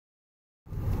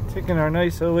Taking our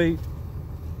nice '08.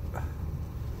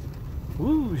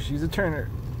 Woo, she's a Turner.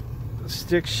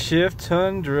 Stick shift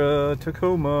Tundra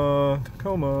Tacoma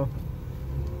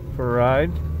for a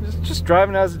ride. Just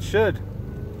driving as it should.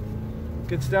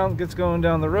 Gets going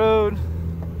down the road.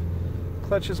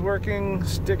 Clutch is working.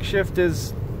 Stick shift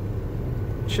is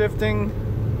shifting.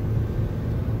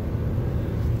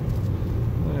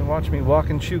 And watch me walk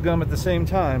and chew gum at the same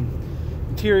time.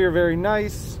 Interior very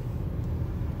nice.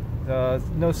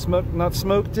 No smoke, not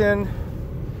smoked in.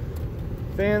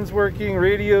 Fans working,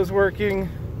 radio's working.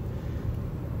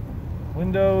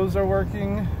 Windows are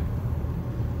working.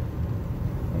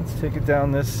 Let's take it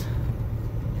down this.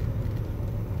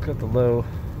 Got the low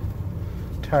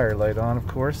tire light on, of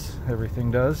course. Everything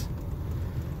does.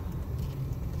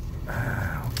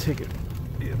 I'll take it.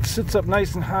 It sits up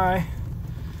nice and high.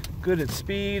 Good at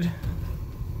speed.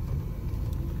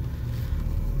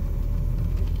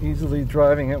 Easily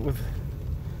driving it with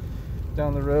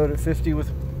down the road at 50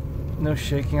 with no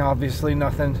shaking, obviously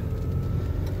nothing.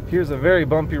 Here's a very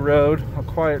bumpy road, a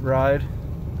quiet ride.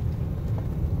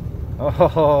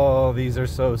 Oh, these are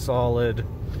so solid.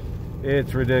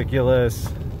 It's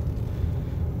ridiculous.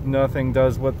 Nothing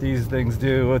does what these things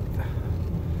do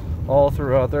all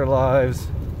throughout their lives.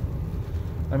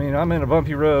 I mean, I'm in a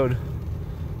bumpy road,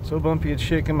 so bumpy it's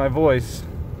shaking my voice,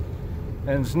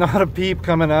 and it's not a peep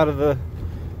coming out of the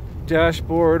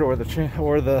dashboard or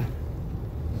the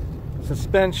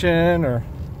suspension, or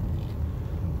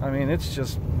I mean, it's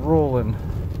just rolling.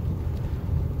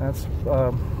 That's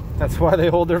why they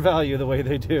hold their value the way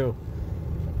they do.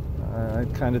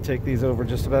 I'd kind of take these over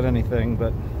just about anything,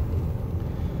 but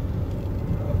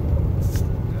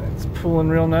it's pulling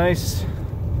real nice.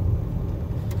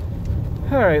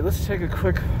 All right, let's take a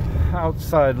quick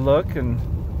outside look, and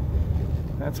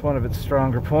that's one of its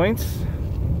stronger points.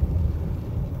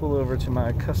 Pull over to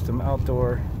my custom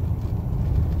outdoor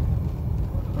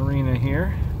arena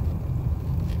here.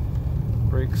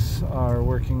 Brakes are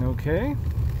working okay.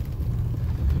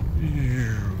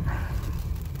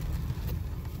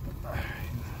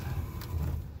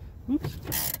 Oops.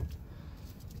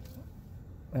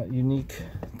 That unique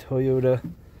Toyota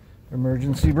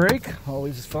emergency brake,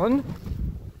 always fun.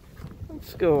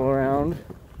 Let's go around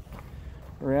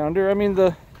her. I mean,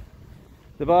 the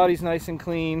body's nice and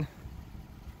clean,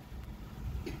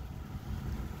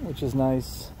 which is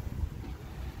nice.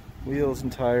 Wheels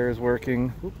and tires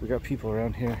working. Oop, we got people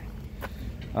around here.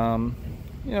 You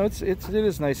know, it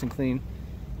is nice and clean.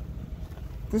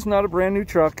 This is not a brand new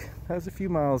truck. It has a few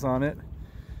miles on it,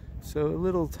 so a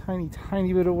little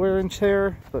tiny bit of wear and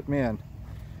tear. But man,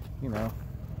 you know,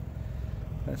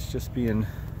 that's just being,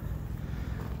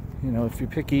 you know, if you're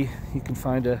picky, you can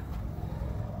find a.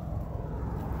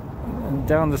 And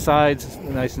down the sides,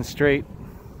 nice and straight,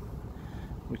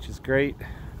 which is great.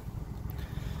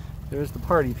 There's the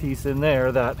party piece in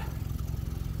there, that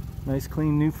nice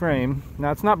clean new frame.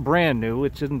 Now it's not brand new,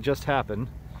 it didn't just happen,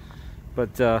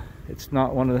 but it's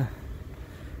not one of the,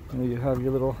 you know, you have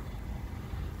your little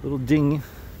ding,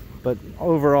 but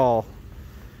overall,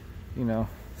 you know,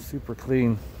 super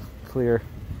clean, clear,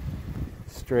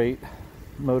 straight.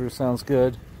 Motor sounds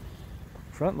good.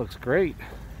 Front looks great.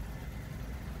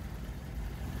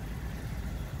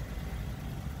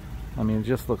 I mean, it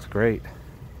just looks great.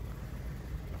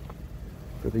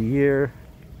 For the year,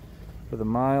 for the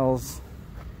miles,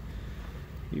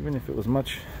 even if it was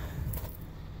much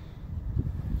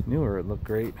newer, it looked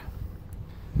great.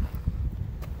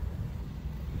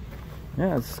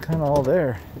 Yeah, it's kind of all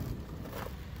there.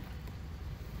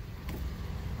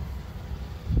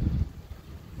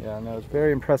 Yeah, no, it's a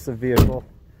very impressive vehicle.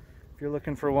 If you're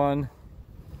looking for one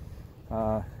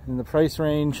in the price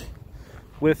range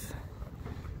with,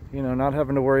 you know, not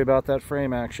having to worry about that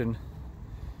frame action,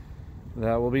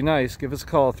 that will be nice. Give us a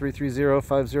call,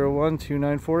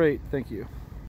 330-501-2948. Thank you.